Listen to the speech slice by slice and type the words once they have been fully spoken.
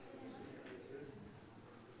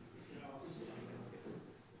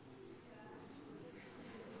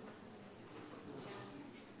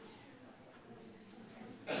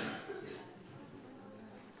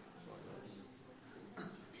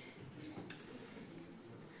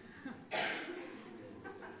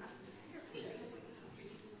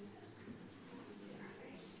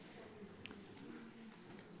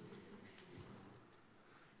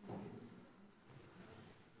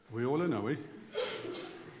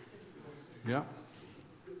Yeah.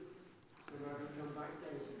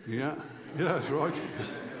 Yeah, that's right.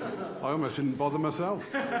 I almost didn't bother myself.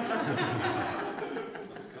 Yeah.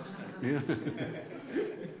 Can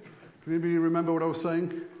anybody remember what I was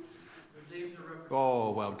saying?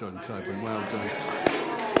 Oh, well done, Tobin, well done.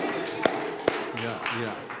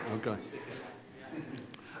 Yeah, okay.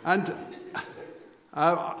 And so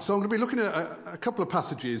I'm going to be looking at a couple of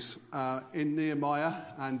passages in Nehemiah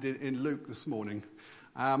and in Luke this morning.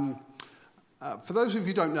 For those of you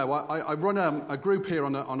who don't know, I run a group here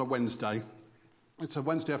on a Wednesday. It's a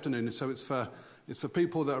Wednesday afternoon, so it's for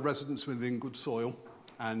people that are residents within Good Soil,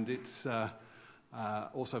 and it's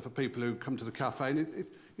also for people who come to the cafe. And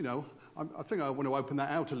I think I want to open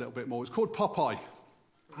that out a little bit more. It's called Popeye,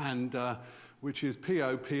 and which is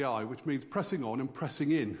P-O-P-I, which means pressing on and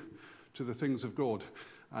pressing in to the things of God.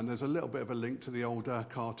 And there's a little bit of a link to the old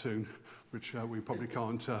cartoon, which we probably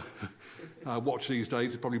can't watch these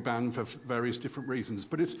days. It's probably banned for various different reasons.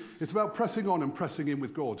 But it's about pressing on and pressing in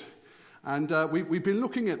with God. And we've been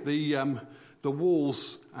looking at the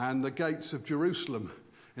walls and the gates of Jerusalem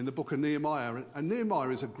in the book of Nehemiah. And Nehemiah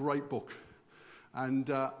is a great book.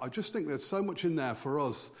 And I just think there's so much in there for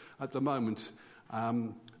us at the moment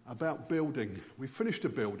about building. We finished a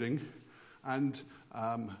building, and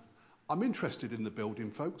I'm interested in the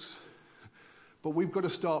building, folks. But we've got to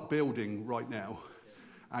start building right now.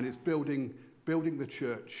 And it's building the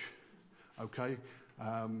church, okay,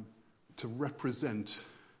 to represent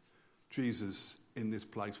Jesus in this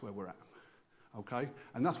place where we're at, okay?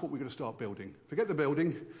 And that's what we're going to start building. Forget the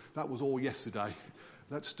building. That was all yesterday.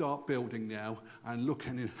 Let's start building now and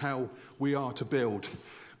looking at how we are to build.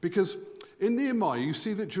 Because in Nehemiah, you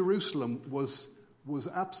see that Jerusalem was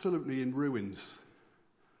absolutely in ruins,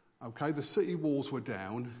 okay? The city walls were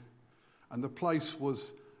down, and the place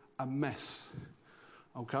was a mess,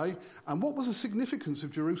 okay? And what was the significance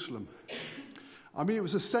of Jerusalem? I mean, it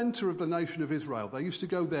was the centre of the nation of Israel. They used to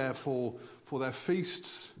go there for their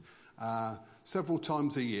feasts several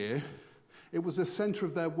times a year. It was the centre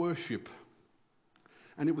of their worship,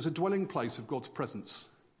 and it was a dwelling place of God's presence.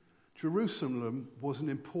 Jerusalem was an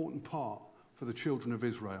important part for the children of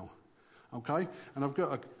Israel, okay? And I've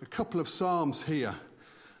got a couple of psalms here.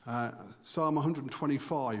 Psalm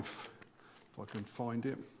 125, if I can find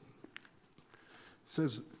it,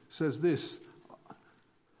 says this: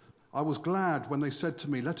 I was glad when they said to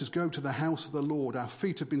me, let us go to the house of the Lord. Our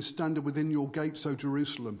feet have been standing within your gates, O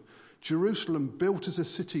Jerusalem. Jerusalem built as a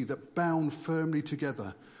city that bound firmly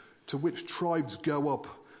together, to which tribes go up,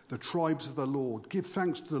 the tribes of the Lord. Give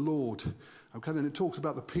thanks to the Lord. Okay, then it talks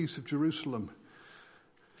about the peace of Jerusalem.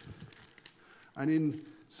 And in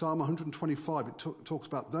Psalm 125, it talks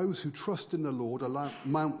about those who trust in the Lord are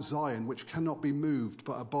Mount Zion, which cannot be moved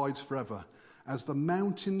but abides forever. As the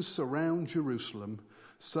mountains surround Jerusalem,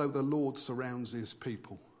 so the Lord surrounds his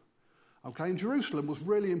people. Okay, and Jerusalem was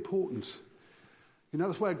really important. You know,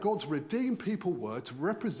 that's where God's redeemed people were to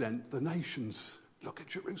represent the nations. Look at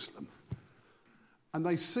Jerusalem. And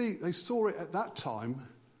they saw it at that time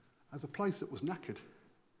as a place that was knackered.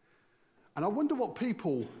 And I wonder what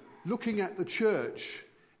people looking at the church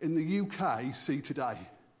in the UK see today.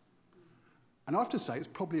 And I have to say, it's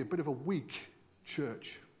probably a bit of a weak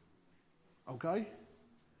church. Okay?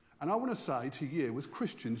 And I want to say to you, as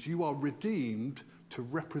Christians, you are redeemed to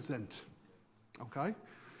represent. Okay?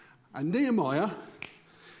 And Nehemiah,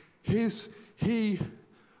 he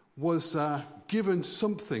was given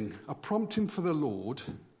something, a prompting for the Lord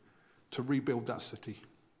to rebuild that city.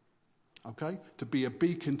 Okay? To be a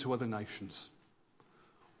beacon to other nations.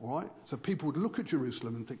 All right? So people would look at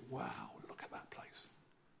Jerusalem and think, wow, look at that place.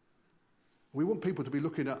 We want people to be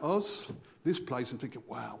looking at us, this place, and thinking,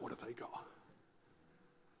 wow, what have they got?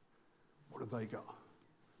 What have they got?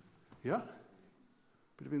 Yeah?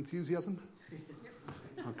 Bit of enthusiasm?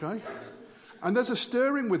 Okay? And there's a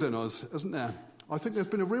stirring within us, isn't there? I think there's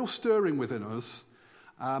been a real stirring within us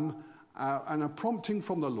and a prompting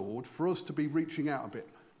from the Lord for us to be reaching out a bit.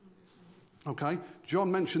 Okay?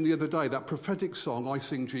 John mentioned the other day that prophetic song, I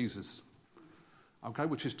Sing Jesus. Okay?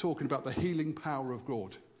 Which is talking about the healing power of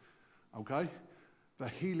God. Okay? The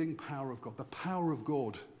healing power of God. The power of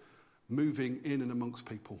God moving in and amongst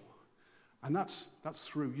people. And that's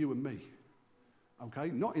through you and me. Okay?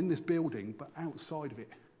 Not in this building, but outside of it.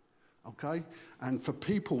 Okay? And for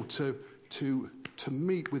people to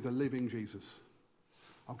meet with the living Jesus.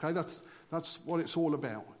 Okay? That's what it's all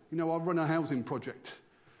about. You know, I run a housing project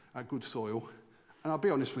at Good Soil. And I'll be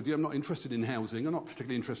honest with you, I'm not interested in housing. I'm not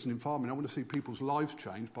particularly interested in farming. I want to see people's lives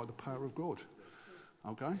changed by the power of God.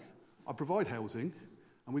 Okay? I provide housing,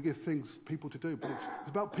 and we give things people to do. But it's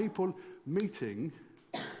about people meeting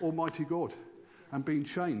Almighty God and being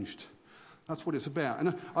changed. That's what it's about.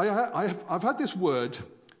 And I've had this word,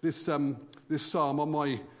 this psalm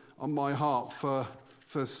on my heart for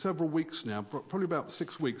several weeks now, probably about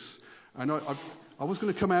 6 weeks. And I was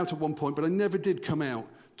going to come out at one point, but I never did come out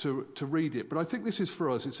to read it. But I think this is for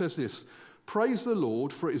us. It says this: "Praise the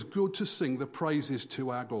Lord, for it is good to sing the praises to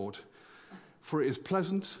our God. For it is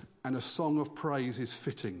pleasant, and a song of praise is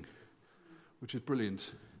fitting," which is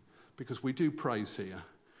brilliant, because we do praise here.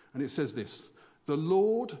 And it says this: "The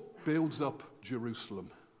Lord builds up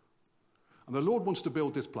Jerusalem." And the Lord wants to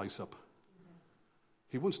build this place up.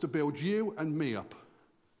 He wants to build you and me up,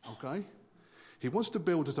 okay? He wants to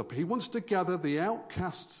build us up. He wants to gather the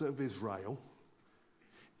outcasts of Israel.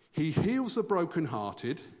 He heals the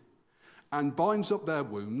brokenhearted and binds up their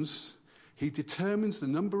wounds. He determines the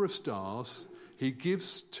number of stars. He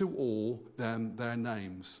gives to all them their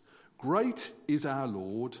names. Great is our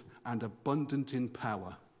Lord and abundant in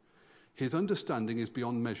power. His understanding is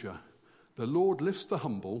beyond measure. The Lord lifts the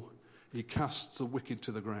humble. He casts the wicked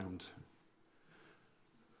to the ground.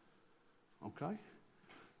 Okay?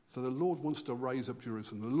 So the Lord wants to raise up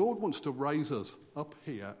Jerusalem. The Lord wants to raise us up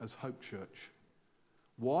here as Hope Church.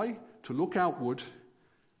 Why? To look outward,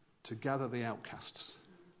 to gather the outcasts.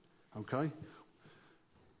 Okay?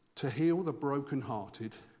 To heal the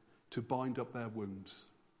brokenhearted, to bind up their wounds.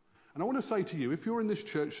 And I want to say to you, if you're in this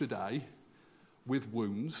church today with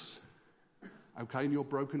wounds, okay, and you're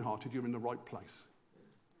brokenhearted, you're in the right place.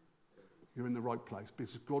 You're in the right place,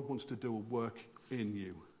 because God wants to do a work in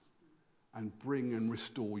you and bring and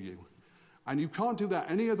restore you. And you can't do that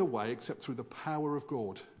any other way except through the power of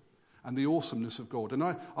God and the awesomeness of God. And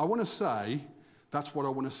I want to say, that's what I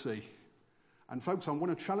want to see. And folks, I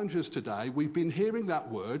want to challenge us today. We've been hearing that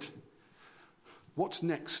word. What's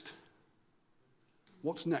next?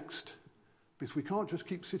 What's next? Because we can't just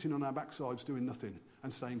keep sitting on our backsides doing nothing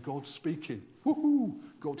and saying, God's speaking. Woohoo!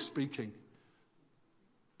 God's speaking.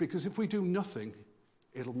 Because if we do nothing,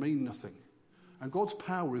 it'll mean nothing. And God's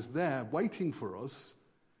power is there waiting for us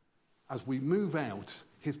as we move out.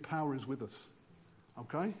 His power is with us.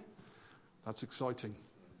 Okay? That's exciting.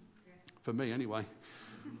 For me, anyway.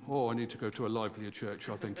 Oh, I need to go to a livelier church,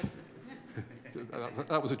 I think.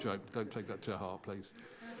 That was a joke. Don't take that to heart, please.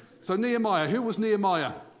 So Nehemiah. Who was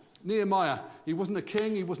Nehemiah? Nehemiah. He wasn't a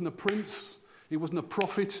king. He wasn't a prince. He wasn't a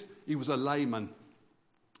prophet. He was a layman.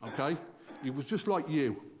 Okay? He was just like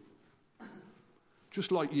you.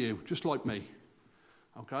 Just like you. Just like me.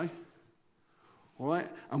 Okay? All right?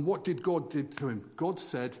 And what did God do to him? God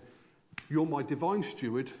said, "You're my divine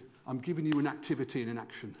steward. I'm giving you an activity and an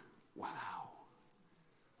action." Wow.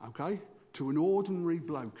 Okay? To an ordinary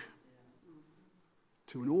bloke.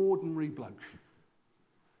 To an ordinary bloke.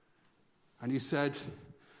 And he said,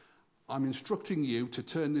 "I'm instructing you to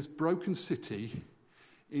turn this broken city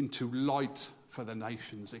into light for the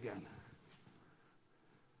nations again."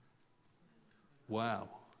 Wow.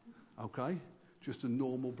 Okay? Just a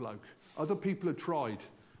normal bloke. Other people had tried,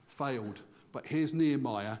 failed, but here's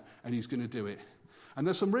Nehemiah, and he's going to do it. And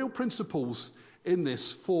there's some real principles in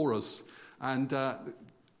this for us, and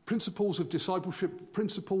principles of discipleship,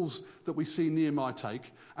 principles that we see Nehemiah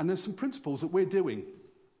take, and there's some principles that we're doing.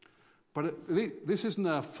 But this isn't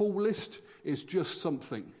a full list, it's just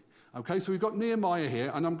something. Okay, so we've got Nehemiah here,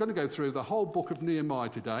 and I'm going to go through the whole book of Nehemiah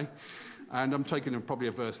today, and I'm taking probably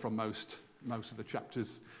a verse from most of the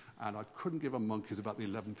chapters, and I couldn't give a monkeys about the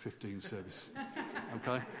 11:15 service.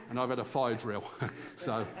 Okay, and I've had a fire drill.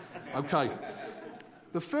 So, okay.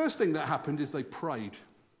 The first thing that happened is they prayed.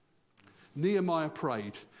 Nehemiah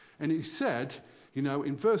prayed, and he said, you know,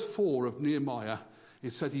 in verse 4 of Nehemiah,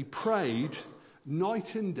 it said he prayed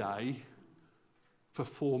night and day for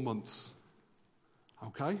 4 months.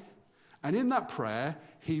 Okay? And in that prayer,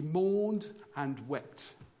 he mourned and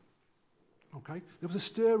wept. Okay? There was a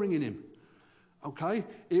stirring in him. Okay?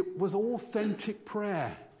 It was authentic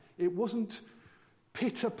prayer. It wasn't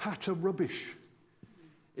pitter-patter rubbish.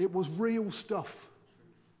 It was real stuff.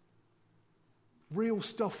 Real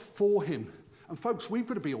stuff for him. And folks, we've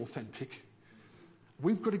got to be authentic.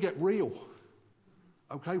 We've got to get real.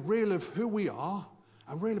 Okay? Real of who we are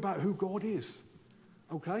and real about who God is.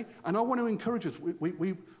 Okay? And I want to encourage us.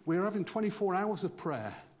 We're having 24 hours of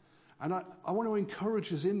prayer. And I want to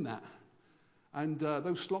encourage us in that. And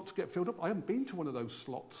those slots get filled up. I haven't been to one of those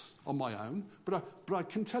slots on my own. But I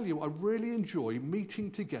can tell you, I really enjoy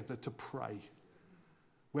meeting together to pray.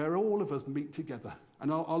 Where all of us meet together.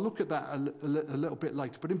 And I'll look at that a little bit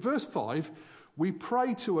later. But in verse 5, we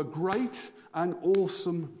pray to a great and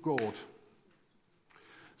awesome God.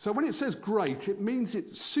 So when it says great, it means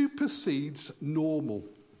it supersedes normal.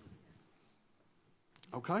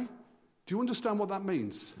 Okay? Do you understand what that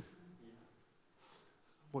means?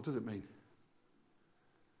 What does it mean?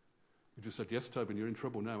 You just said, yes, Tobin, you're in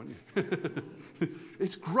trouble now, aren't you?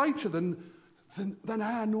 It's greater than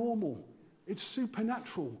our normal. It's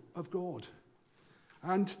supernatural of God.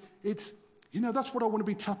 And it's, that's what I want to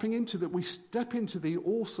be tapping into, that we step into the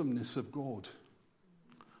awesomeness of God.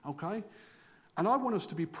 Okay? And I want us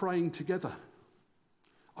to be praying together.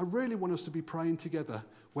 I really want us to be praying together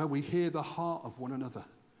where we hear the heart of one another.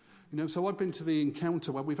 So I've been to the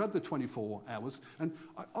encounter where we've had the 24 hours, and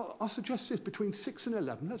I suggest this, between 6 and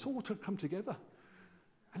 11, let's all come together.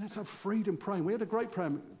 And let's have freedom praying. We had a great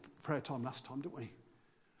prayer time last time, didn't we?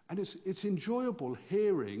 And it's enjoyable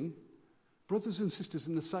hearing brothers and sisters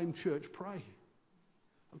in the same church pray.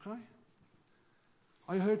 Okay?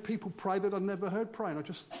 I heard people pray that I'd never heard pray, and I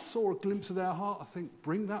just saw a glimpse of their heart. I think,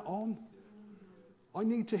 bring that on. I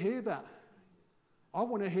need to hear that. I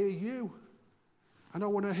want to hear you. And I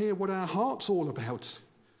want to hear what our heart's all about.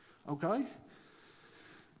 Okay?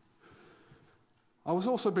 I was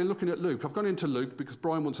also been looking at Luke. I've gone into Luke because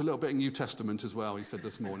Brian wants a little bit of New Testament as well, he said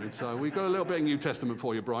this morning. So we've got a little bit of New Testament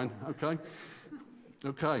for you, Brian. Okay?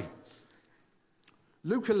 Okay.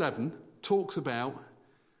 Luke 11 talks about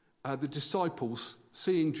the disciples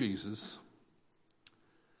seeing Jesus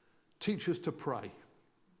teach us to pray.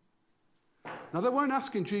 Now, they weren't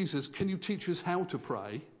asking Jesus, can you teach us how to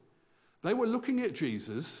pray? They were looking at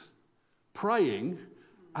Jesus, praying,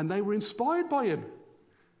 and they were inspired by him.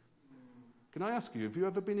 Can I ask you, have you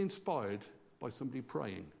ever been inspired by somebody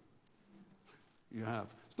praying? You have.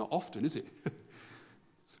 It's not often, is it?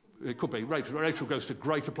 It could be. Rachel goes to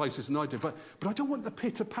greater places than I do. But I don't want the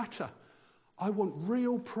pitter-patter. I want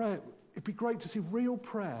real prayer. It'd be great to see real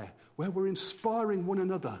prayer where we're inspiring one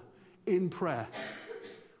another in prayer.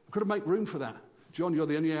 We've got to make room for that. John, you're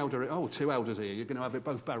the only elder. Oh, 2 elders here. You're going to have it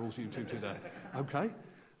both barrels, you two, today. Okay?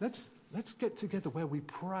 Let's get together where we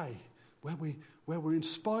pray, where we're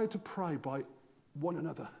inspired to pray by one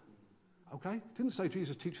another. Okay? Didn't say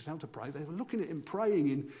Jesus teaches how to pray. They were looking at him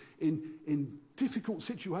praying in difficult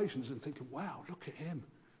situations and thinking, wow, look at him.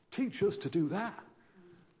 Teach us to do that.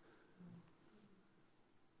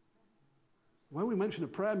 When we mention a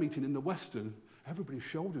prayer meeting in the Western, everybody's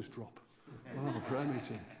shoulders drop. Oh, a prayer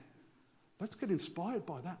meeting. Let's get inspired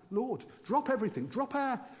by that. Lord, drop everything. Drop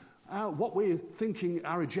our what we're thinking,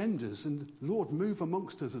 our agendas, and Lord, move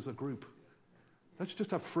amongst us as a group. Let's just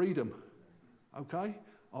have freedom, okay,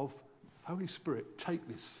 of Holy Spirit, take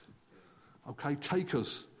this. Okay, take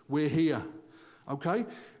us. We're here. Okay?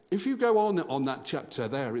 If you go on that chapter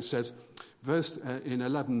there, it says, in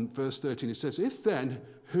 11, verse 13, it says, if then,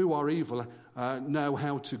 who are evil, know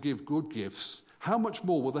how to give good gifts, how much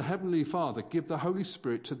more will the Heavenly Father give the Holy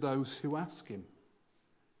Spirit to those who ask him?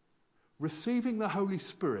 Receiving the Holy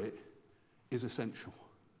Spirit is essential.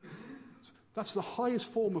 That's the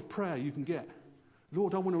highest form of prayer you can get.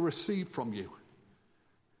 Lord, I want to receive from you.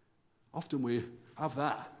 Often we have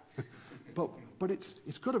that. but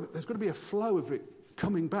there's got to be a flow of it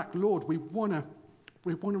coming back. Lord, we want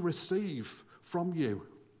to receive from you.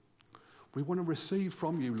 We want to receive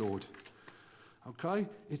from you, Lord. Okay?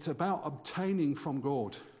 It's about obtaining from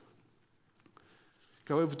God.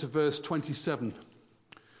 Go over to verse 27.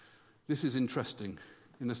 This is interesting.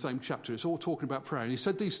 In the same chapter, it's all talking about prayer. And he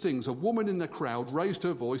said these things. A woman in the crowd raised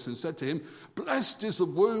her voice and said to him, blessed is the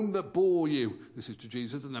womb that bore you. This is to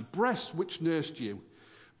Jesus. And the breast which nursed you.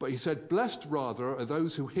 But he said, blessed rather are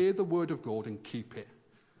those who hear the word of God and keep it.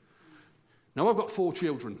 Now, I've got 4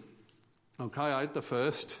 children. Okay, I had the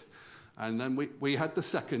first. And then we had the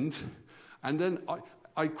second. And then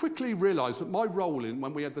I quickly realised that my role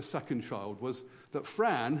when we had the second child was that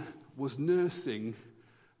Fran was nursing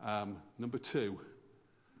number 2.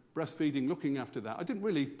 Breastfeeding, looking after that. I didn't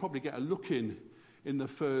really probably get a look in the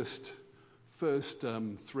first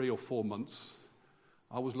 3 or 4 months.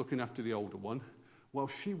 I was looking after the older one while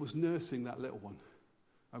she was nursing that little one.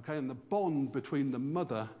 Okay, and the bond between the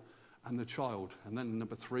mother and the child. And then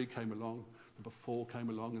number 3 came along, number 4 came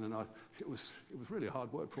along, and then it was really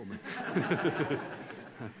hard work for me.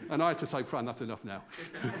 And I had to say, Fran, that's enough now.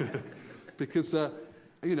 Because, as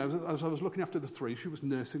I was looking after the 3, she was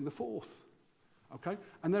nursing the 4th. Okay?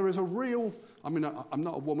 And there is a real, I'm not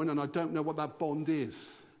a woman and I don't know what that bond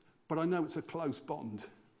is, but I know it's a close bond.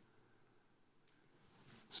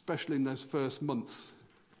 Especially in those first months.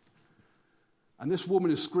 And this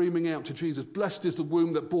woman is screaming out to Jesus, blessed is the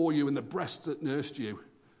womb that bore you and the breasts that nursed you.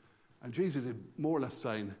 And Jesus is more or less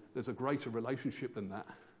saying, there's a greater relationship than that.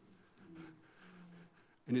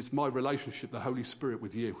 And it's my relationship, the Holy Spirit,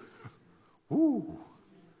 with you. Woo!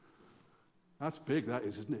 That's big, that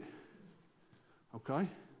is, isn't it? Okay?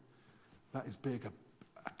 That is big.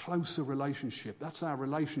 A closer relationship. That's our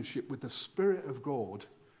relationship with the Spirit of God.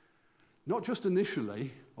 Not just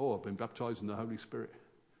initially, I've been baptized in the Holy Spirit,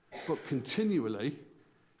 but continually,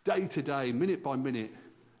 day to day, minute by minute,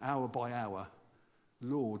 hour by hour,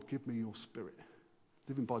 Lord, give me your Spirit.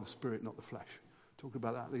 Living by the Spirit, not the flesh. Talked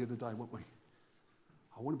about that the other day, weren't we?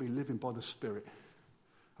 I want to be living by the Spirit.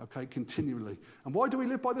 Okay, continually. And why do we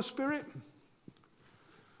live by the Spirit?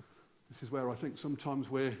 This is where I think sometimes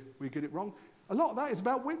we get it wrong. A lot of that is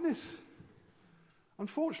about witness.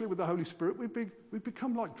 Unfortunately, with the Holy Spirit, we've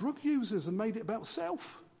become like drug users and made it about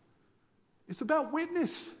self. It's about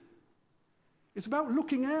witness. It's about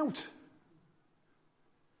looking out.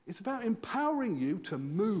 It's about empowering you to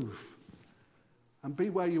move and be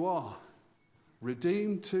where you are.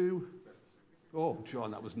 Redeemed to... Oh,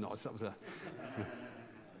 John, that was nice. That was a...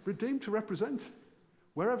 Redeemed to represent.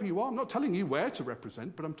 Wherever you are. I'm not telling you where to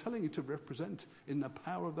represent, but I'm telling you to represent in the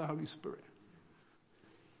power of the Holy Spirit.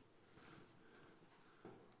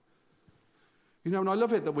 You know, and I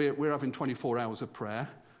love it that we're having 24 hours of prayer,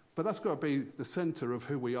 but that's got to be the centre of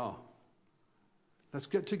who we are. Let's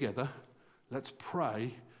get together, let's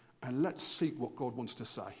pray, and let's seek what God wants to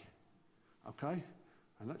say. Okay?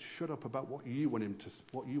 And let's shut up about what you want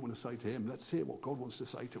to say to him. Let's hear what God wants to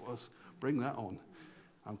say to us. Bring that on.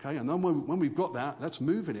 Okay? And then when we've got that, let's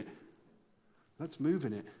move in it. Let's move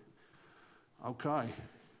in it. Okay.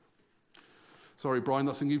 Sorry, Brian,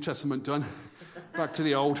 that's the New Testament done. Back to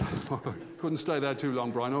the old. Couldn't stay there too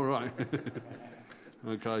long, Brian. All right.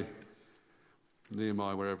 Okay.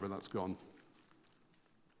 Nehemiah, wherever that's gone.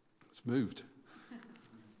 It's moved.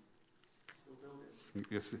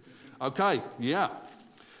 Yes. Okay, yeah.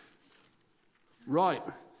 Right.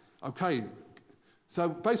 Okay. So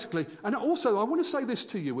basically, and also I want to say this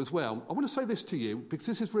to you as well. I want to say this to you because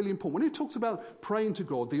this is really important. When he talks about praying to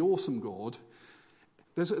God, the awesome God,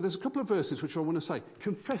 there's a couple of verses which I want to say.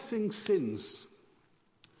 Confessing sins.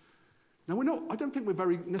 Now, I don't think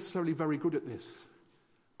we're necessarily very good at this,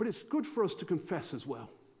 but it's good for us to confess as well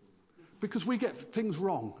because we get things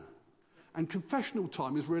wrong. And confessional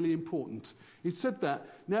time is really important. He said that.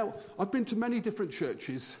 Now, I've been to many different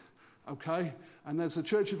churches, okay? And there's the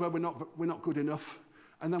churches where we're not good enough.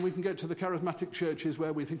 And then we can get to the charismatic churches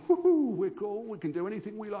where we think, woohoo, we're cool, we can do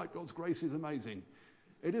anything we like, God's grace is amazing.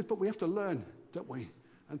 It is, but we have to learn, don't we?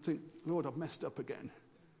 And think, Lord, I've messed up again.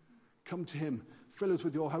 Come to him, fill us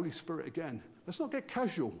with your Holy Spirit again. Let's not get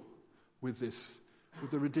casual with this,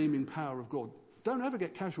 with the redeeming power of God. Don't ever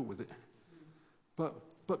get casual with it.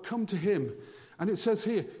 But come to him. And it says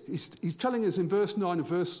here, he's telling us in verse 9 of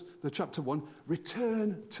the chapter 1,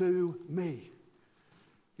 return to me.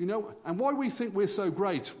 You know, and why we think we're so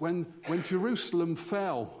great, when Jerusalem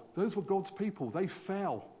fell, those were God's people, they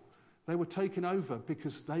fell. They were taken over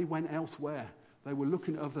because they went elsewhere. They were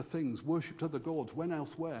looking at other things, worshipped other gods, went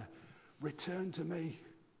elsewhere. Return to me,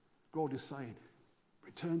 God is saying.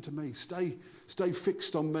 Return to me. Stay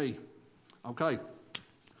fixed on me. Okay.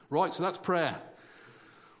 Right, so that's prayer.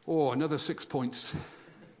 Oh, another 6 points.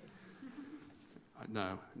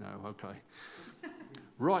 No, okay.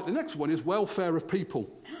 Right, the next one is welfare of people.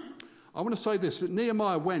 I want to say this, that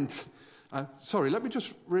Nehemiah went... let me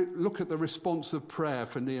just look at the response of prayer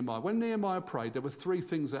for Nehemiah. When Nehemiah prayed, there were 3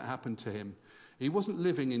 things that happened to him. He wasn't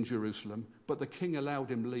living in Jerusalem, but the king allowed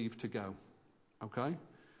him leave to go. Okay?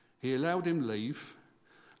 He allowed him leave.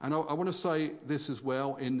 And I want to say this as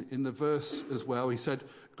well, in the verse as well. He said,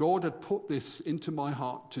 God had put this into my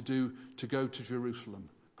heart to go to Jerusalem.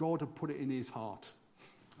 God had put it in his heart.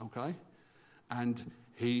 Okay? And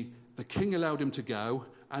the king allowed him to go,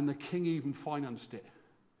 and the king even financed it.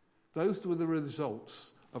 Those were the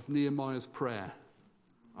results of Nehemiah's prayer.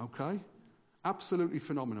 Okay? Absolutely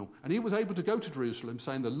phenomenal. And he was able to go to Jerusalem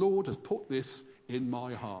saying, the Lord has put this in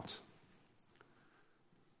my heart.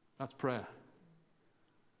 That's prayer.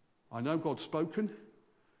 I know God's spoken,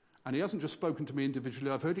 and he hasn't just spoken to me individually.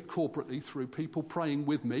 I've heard it corporately through people praying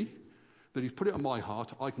with me, that he's put it on my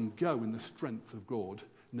heart. I can go in the strength of God,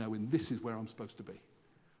 knowing this is where I'm supposed to be.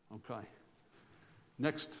 Okay.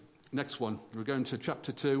 Next one. We're going to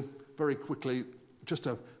chapter 2. Very quickly, just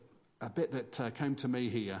a bit that came to me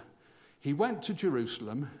here. He went to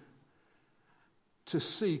Jerusalem to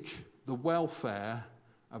seek the welfare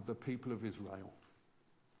of the people of Israel.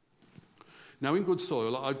 Now, in Good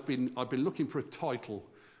Soil, I've been looking for a title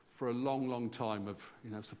for a long, long time of,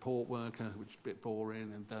 support worker, which is a bit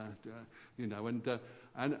boring, and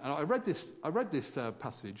I read this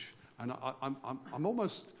passage, and I'm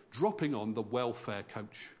almost dropping on the welfare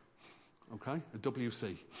coach, okay, a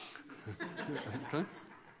WC, okay,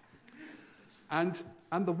 and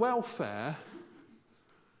the welfare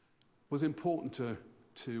was important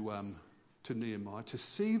to Nehemiah, to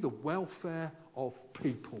see the welfare of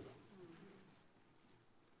people.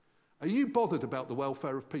 Are you bothered about the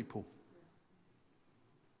welfare of people?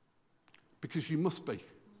 Because you must be.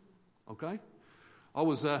 Okay? I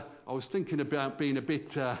was thinking about being a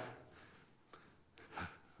bit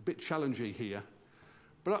challenging here.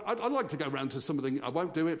 But I'd like to go round to some of the... I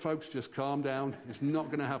won't do it, folks. Just calm down. It's not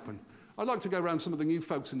going to happen. I'd like to go around some of the new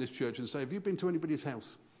folks in this church and say, have you been to anybody's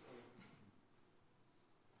house?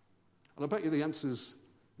 And I bet you the answer's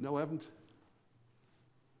no, I haven't.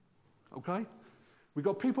 Okay? We've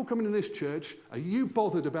got people coming in this church. Are you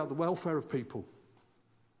bothered about the welfare of people?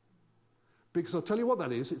 Because I'll tell you what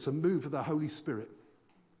that is. It's a move of the Holy Spirit.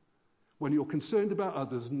 When you're concerned about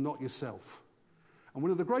others, not yourself. And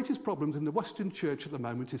one of the greatest problems in the Western church at the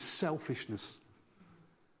moment is selfishness.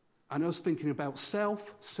 And us thinking about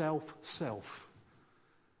self, self, self.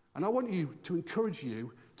 And I want to encourage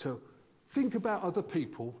you to think about other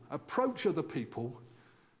people, approach other people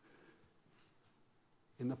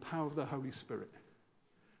in the power of the Holy Spirit.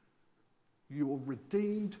 You are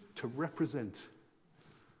redeemed to represent.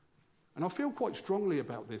 And I feel quite strongly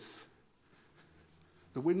about this,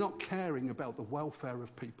 that we're not caring about the welfare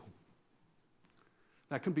of people.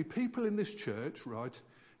 There can be people in this church, right,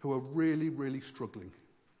 who are really, really struggling.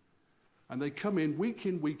 And they come in,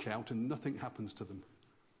 week out, and nothing happens to them.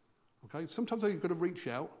 Okay? Sometimes you've got to reach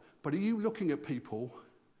out, but are you looking at people?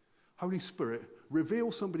 Holy Spirit,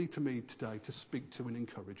 reveal somebody to me today to speak to and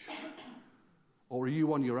encourage. Or are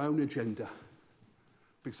you on your own agenda?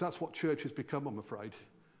 Because that's what church has become, I'm afraid.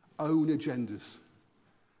 Own agendas.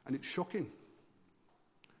 And it's shocking.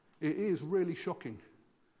 It is really shocking.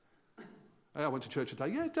 I went to church today.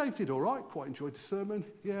 Yeah, Dave did all right. Quite enjoyed the sermon.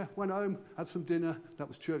 Yeah, went home, had some dinner. That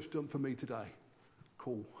was church done for me today.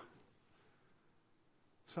 Cool.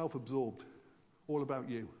 Self-absorbed. All about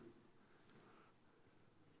you.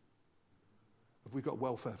 Have we got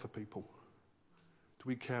welfare for people? Do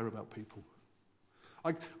we care about people?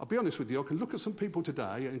 I'll be honest with you, I can look at some people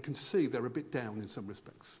today and can see they're a bit down in some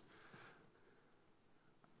respects.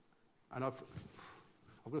 And I've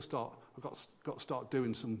got to start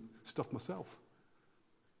doing some stuff myself.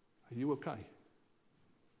 Are you okay?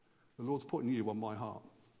 The Lord's putting you on my heart.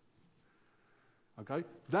 Okay?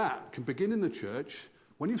 That can begin in the church.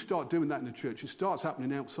 When you start doing that in the church, it starts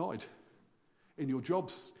happening outside. In your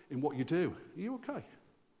jobs, in what you do. Are you okay?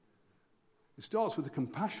 It starts with a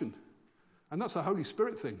compassion. And that's a Holy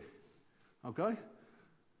Spirit thing. Okay?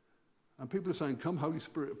 And people are saying, come Holy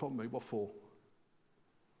Spirit upon me. What for?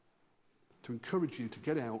 To encourage you to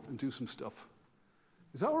get out and do some stuff.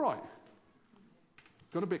 Is that all right?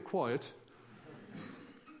 Got a bit quiet.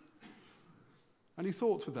 Any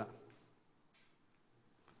thoughts with that?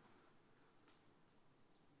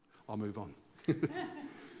 I'll move on.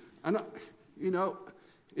 And,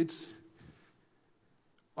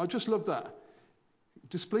 I just love that. It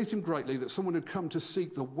displeased him greatly that someone had come to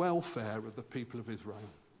seek the welfare of the people of Israel.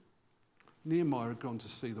 Nehemiah had gone to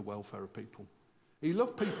see the welfare of people. He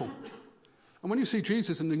loved people. And when you see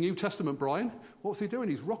Jesus in the New Testament, Brian, what's he doing?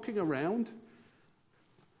 He's rocking around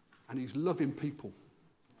and he's loving people.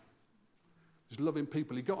 He's loving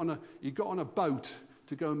people. He got on a boat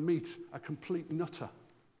to go and meet a complete nutter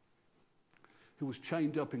who was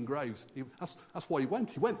chained up in graves. That's why he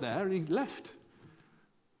went. He went there and he left.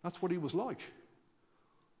 That's what he was like.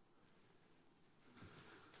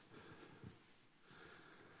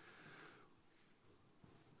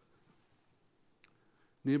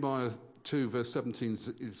 Nehemiah 2, verse 17,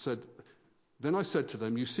 it said, "Then I said to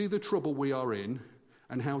them, you see the trouble we are in,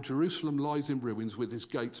 and how Jerusalem lies in ruins with its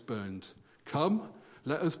gates burned. Come,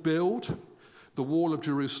 let us build the wall of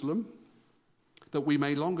Jerusalem, that we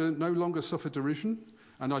may no longer suffer derision.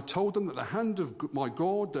 And I told them that the hand of my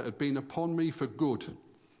God that had been upon me for good."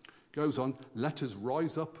 Goes on, "let us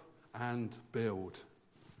rise up and build."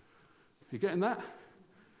 You getting that?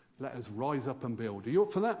 Let us rise up and build. Are you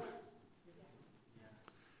up for that?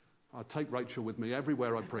 I'll take Rachel with me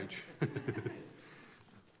everywhere I preach.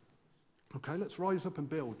 Okay, let's rise up and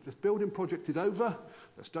build. This building project is over.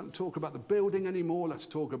 Let's don't talk about the building anymore. Let's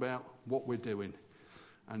talk about what we're doing.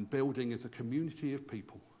 And building is a community of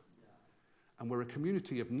people. And we're a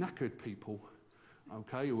community of knackered people,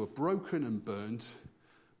 okay, who are broken and burnt,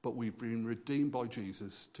 but we've been redeemed by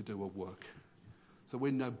Jesus to do a work. So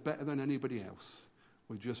we're no better than anybody else.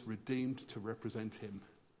 We're just redeemed to represent him.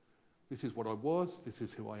 This is what I was. This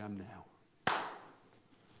is who I am now.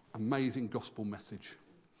 Amazing gospel message.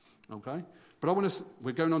 Okay? But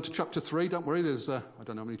we're going on to chapter 3. Don't worry, there's, I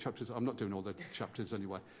don't know how many chapters. I'm not doing all the chapters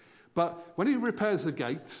anyway. But when he repairs the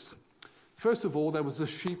gates, first of all, there was the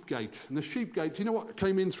sheep gate. And the sheep gate, do you know what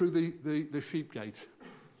came in through the sheep gate?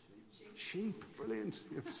 Sheep. Brilliant.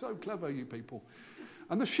 You're so clever, you people.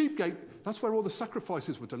 And the sheep gate, that's where all the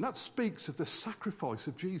sacrifices were done. That speaks of the sacrifice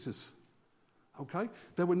of Jesus. Okay?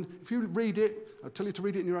 If you read it, I'll tell you to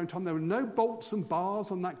read it in your own time, there were no bolts and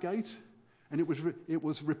bars on that gate. And it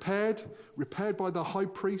was repaired by the high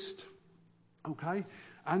priest. Okay?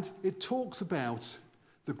 And it talks about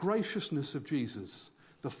the graciousness of Jesus,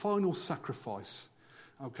 the final sacrifice.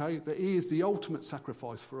 Okay? That he is the ultimate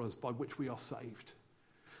sacrifice for us by which we are saved.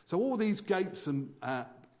 So all these gates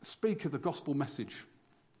speak of the gospel message.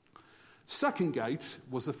 Second gate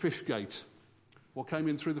was the fish gate. What came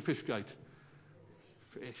in through the fish gate?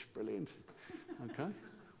 Fish, brilliant. Okay,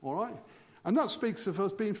 all right. And that speaks of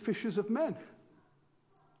us being fishers of men.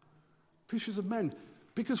 Fishers of men.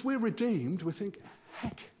 Because we're redeemed, we think,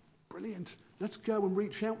 heck, brilliant. Let's go and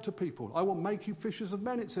reach out to people. I will make you fishers of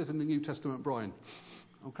men, it says in the New Testament, Brian.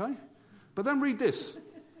 Okay? But then read this.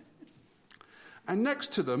 And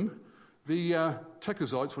next to them, the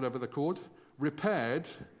Tekozites, whatever they're called, repaired,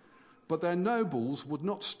 but their nobles would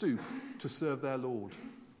not stoop to serve their Lord.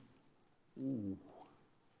 Ooh.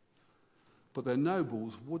 But their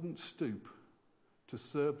nobles wouldn't stoop to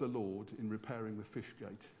serve the Lord in repairing the fish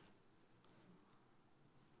gate.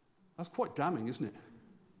 That's quite damning, isn't it?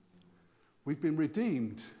 We've been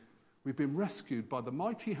redeemed. We've been rescued by the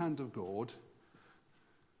mighty hand of God,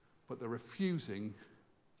 but they're refusing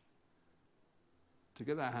to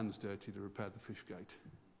get their hands dirty to repair the fish gate.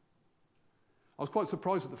 I was quite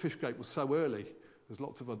surprised that the fish gate was so early. There's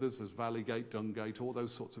lots of others. There's Valley Gate, Dung Gate, all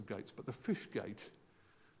those sorts of gates. But the fish gate,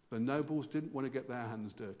 the nobles didn't want to get their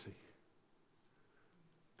hands dirty.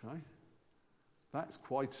 Okay? It's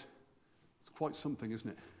quite something, isn't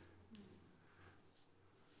it?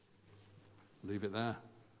 Leave it there.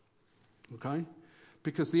 Okay?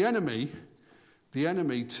 Because the enemy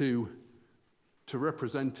to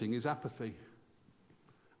representing is apathy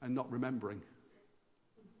and not remembering.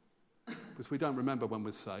 Because we don't remember when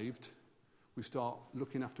we're saved. We start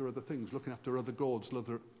looking after other things, looking after other gods,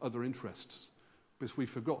 other interests. Because we've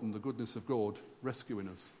forgotten the goodness of God rescuing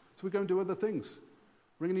us. So we go and do other things.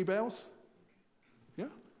 Ring any bells? Yeah,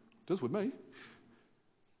 does with me.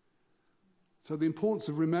 So the importance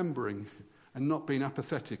of remembering and not being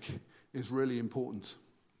apathetic is really important.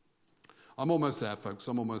 I'm almost there, folks.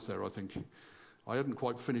 I'm almost there, I think. I hadn't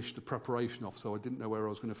quite finished the preparation off, so I didn't know where I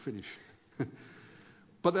was going to finish.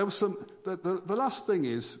 But there was the last thing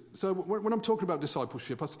is, so when I'm talking about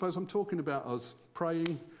discipleship, I suppose I'm talking about us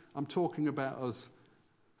praying. I'm talking about us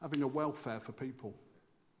having a welfare for people.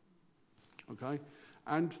 Okay?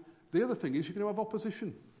 And the other thing is you're going to have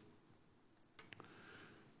opposition.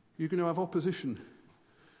 You're going to have opposition.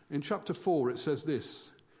 In chapter 4 it says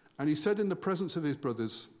this, and he said in the presence of his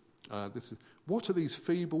brothers, what are these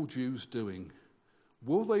feeble Jews doing?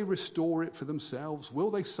 Will they restore it for themselves? Will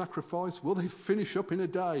they sacrifice? Will they finish up in a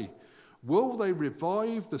day? Will they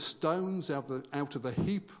revive the stones out of the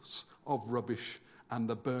heaps of rubbish and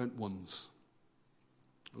the burnt ones?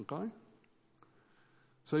 Okay?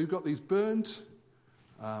 So you've got these burnt,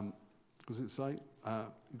 what does it say?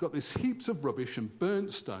 You've got these heaps of rubbish and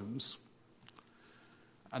burnt stones,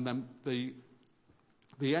 and then the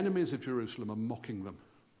enemies of Jerusalem are mocking them.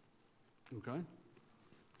 Okay?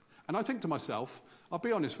 And I think to myself, I'll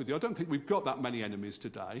be honest with you, I don't think we've got that many enemies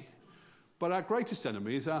today, but our greatest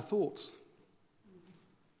enemy is our thoughts.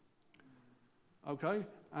 Okay?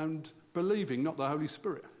 And believing, not the Holy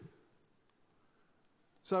Spirit.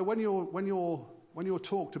 So when you're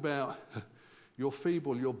talked about, you're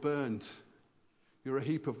feeble, you're burnt, you're a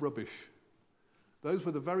heap of rubbish, those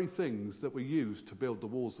were the very things that were used to build the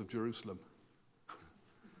walls of Jerusalem.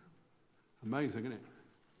 Amazing, isn't it?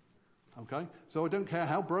 Okay? So I don't care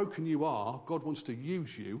how broken you are, God wants to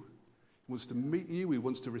use you. He wants to meet you, he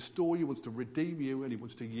wants to restore you, he wants to redeem you, and he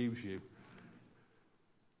wants to use you.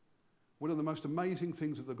 One of the most amazing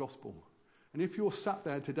things of the gospel. And if you're sat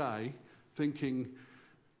there today thinking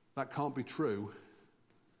that can't be true,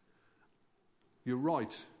 you're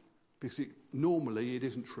right, because normally it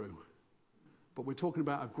isn't true. But we're talking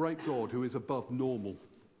about a great God who is above normal.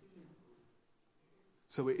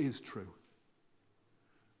 So it is true.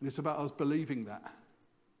 And it's about us believing that.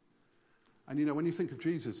 And you know, when you think of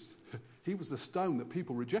Jesus, he was the stone that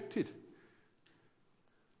people rejected.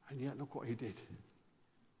 And yet, look what he did.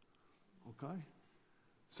 Okay?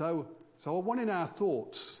 So I want in our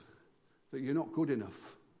thoughts that you're not good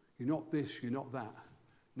enough. You're not this, you're not that.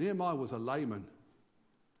 Nehemiah was a layman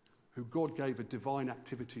who God gave a divine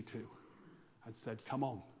activity to and said, come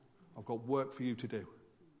on, I've got work for you to do.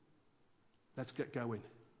 Let's get going.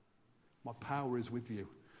 My power is with you.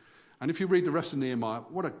 And if you read the rest of Nehemiah,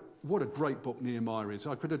 what a great book Nehemiah is.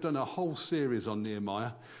 I could have done a whole series on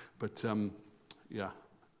Nehemiah, but don't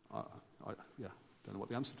Don't know what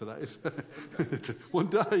the answer to that is. One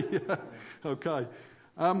day, yeah. Okay.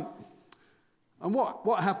 And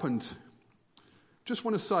what happened? Just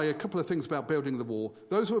want to say a couple of things about building the wall.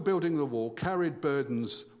 Those who were building the wall carried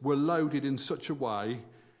burdens, were loaded in such a way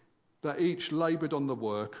that each laboured on the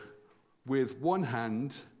work with one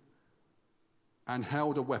hand and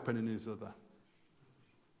held a weapon in his other.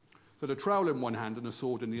 So the trowel in one hand and a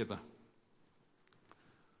sword in the other.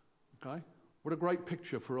 Okay? What a great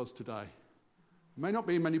picture for us today. There may not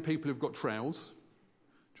be many people who've got trowels.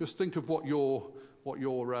 Just think of what your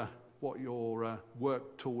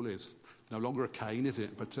work tool is. No longer a cane, is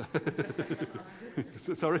it? But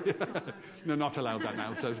sorry, no, not allowed that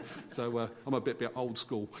now. So I'm a bit old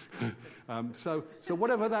school. So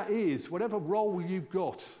whatever that is, whatever role you've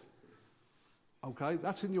got, okay,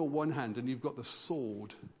 that's in your one hand, and you've got the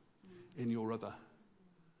sword in your other.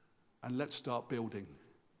 And let's start building.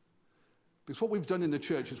 Because what we've done in the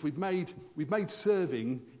church is we've made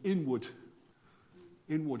serving inward,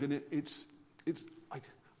 and it's.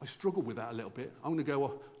 I struggle with that a little bit. I'm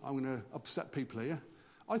going to upset people here.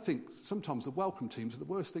 I think sometimes the welcome teams are the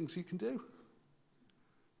worst things you can do.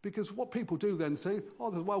 Because what people do then say, oh,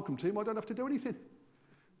 there's a welcome team, I don't have to do anything. Do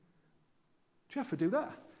you have to do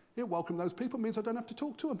that? He'll welcome those people, means I don't have to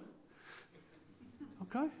talk to them.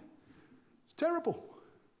 Okay? It's terrible.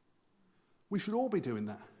 We should all be doing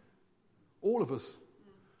that. All of us.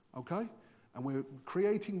 Okay? And we're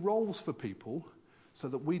creating roles for people so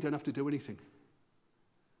that we don't have to do anything.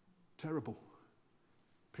 Terrible.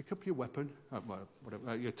 Pick up your weapon,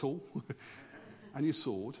 your tool, and your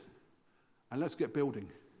sword, and let's get building.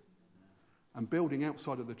 And building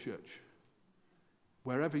outside of the church.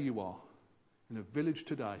 Wherever you are, in a village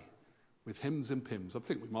today, with hymns and pims. I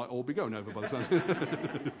think we might all be going over by the sounds.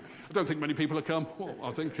 I don't think many people have come. Well,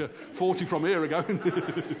 I think 40 from here are going.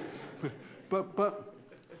 but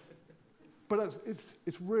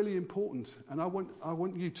it's really important, and I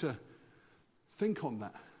want you to think on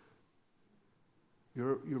that.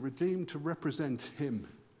 You're redeemed to represent him.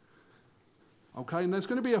 Okay, and there's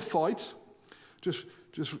going to be a fight, just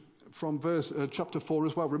from chapter 4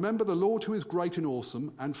 as well. Remember the Lord who is great and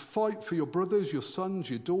awesome, and fight for your brothers, your sons,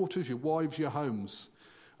 your daughters, your wives, your homes.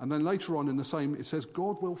 And then later on in the same, it says,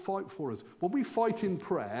 God will fight for us. When we fight in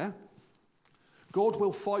prayer, God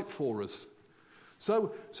will fight for us.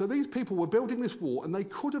 So these people were building this wall, and they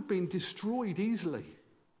could have been destroyed easily.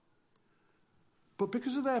 But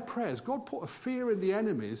because of their prayers, God put a fear in the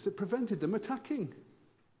enemies that prevented them attacking.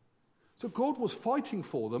 So God was fighting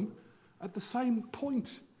for them at the same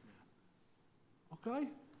point. Okay?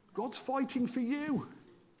 God's fighting for you.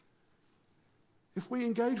 If we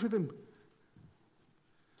engage with him.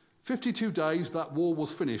 52 days, that wall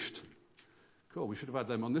was finished. God, we should have had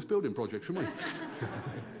them on this building project, shouldn't we?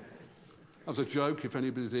 That was a joke, if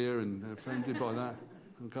anybody's here and offended by that.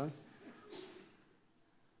 Okay?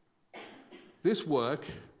 This work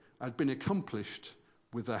had been accomplished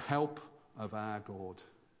with the help of our God.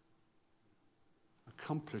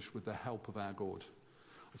 Accomplished with the help of our God.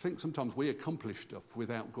 I think sometimes we accomplish stuff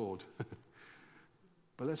without God.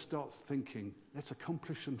 But let's start thinking, let's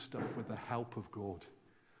accomplish some stuff with the help of God.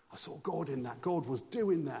 I saw God in that. God was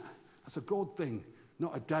doing that. That's a God thing,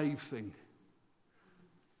 not a Dave thing.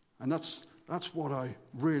 And that's what I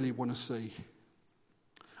really want to see.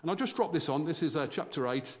 And I'll just drop this on. This is chapter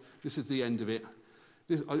 8. This is the end of it.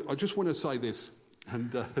 I just want to say this,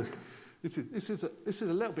 and this is a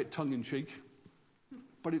little bit tongue-in-cheek,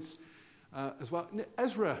 but it's as well.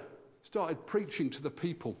 Ezra started preaching to the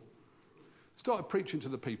people.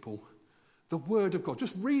 The Word of God,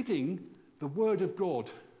 just reading the Word of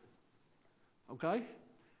God. Okay,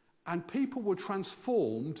 and people were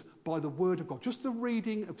transformed by the Word of God. Just the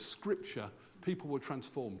reading of Scripture, people were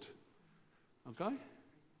transformed. Okay.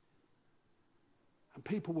 And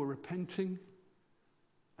people were repenting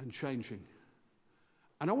and changing.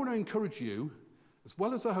 And I want to encourage you, as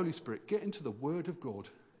well as the Holy Spirit, get into the Word of God.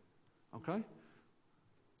 Okay?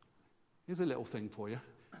 Here's a little thing for you.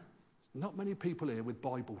 Not many people here with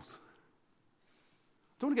Bibles.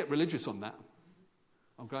 Don't want to get religious on that.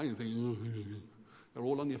 Okay? You think, they're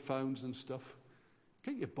all on your phones and stuff.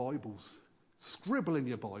 Get your Bibles. Scribble in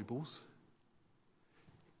your Bibles.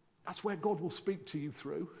 That's where God will speak to you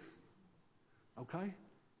through. Okay?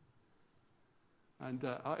 And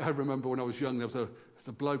I remember when I was young, there was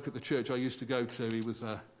a bloke at the church I used to go to. He was,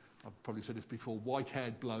 I've probably said this before,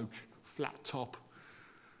 white-haired bloke, flat top,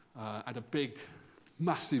 had a big,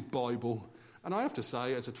 massive Bible. And I have to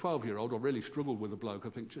say, as a 12-year-old, I really struggled with the bloke. I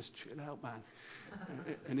think, just chill out, man.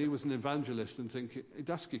 And he was an evangelist, and he'd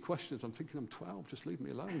ask you questions. I'm thinking, I'm 12, just leave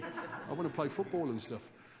me alone. I want to play football and stuff.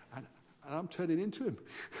 And I'm turning into him.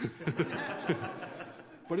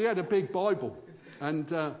 But he had a big Bible. And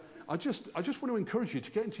I just want to encourage you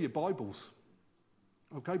to get into your Bibles.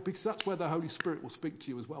 Okay, because that's where the Holy Spirit will speak to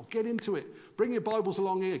you as well. Get into it. Bring your Bibles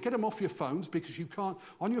along here. Get them off your phones, because you can't.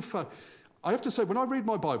 On your phone, I have to say, when I read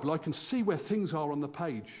my Bible, I can see where things are on the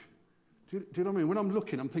page. Do you know what I mean? When I'm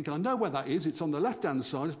looking, I'm thinking, I know where that is. It's on the left-hand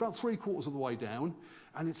side. It's about 3/4 of the way down.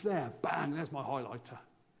 And it's there. Bang, there's my highlighter.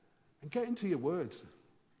 And get into your words.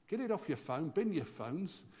 Get it off your phone. Bin your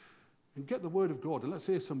phones. And get the Word of God. And let's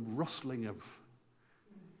hear some rustling of...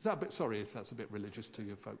 Is that a bit, sorry if that's a bit religious to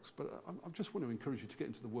you folks, but I just want to encourage you to get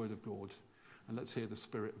into the Word of God, and let's hear the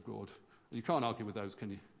Spirit of God. You can't argue with those,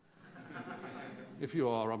 can you? If you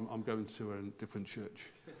are, I'm going to a different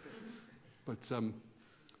church. But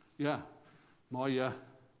yeah,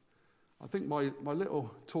 I think my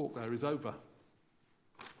little talk there is over.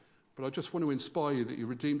 But I just want to inspire you that you're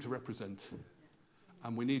redeemed to represent,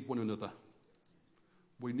 and we need one another.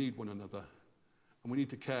 We need one another, and we need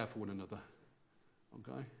to care for one another.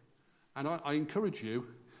 Okay? And I encourage you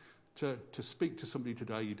to speak to somebody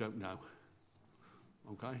today you don't know.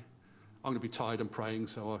 Okay? I'm going to be tired and praying,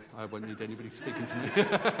 so I won't need anybody speaking to me.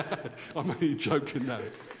 I'm only joking now.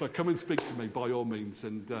 But come and speak to me by all means.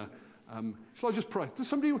 And shall I just pray? Does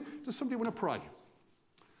somebody want to pray?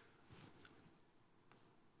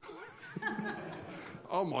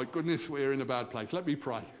 Oh my goodness, we're in a bad place. Let me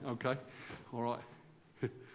pray. Okay? All right.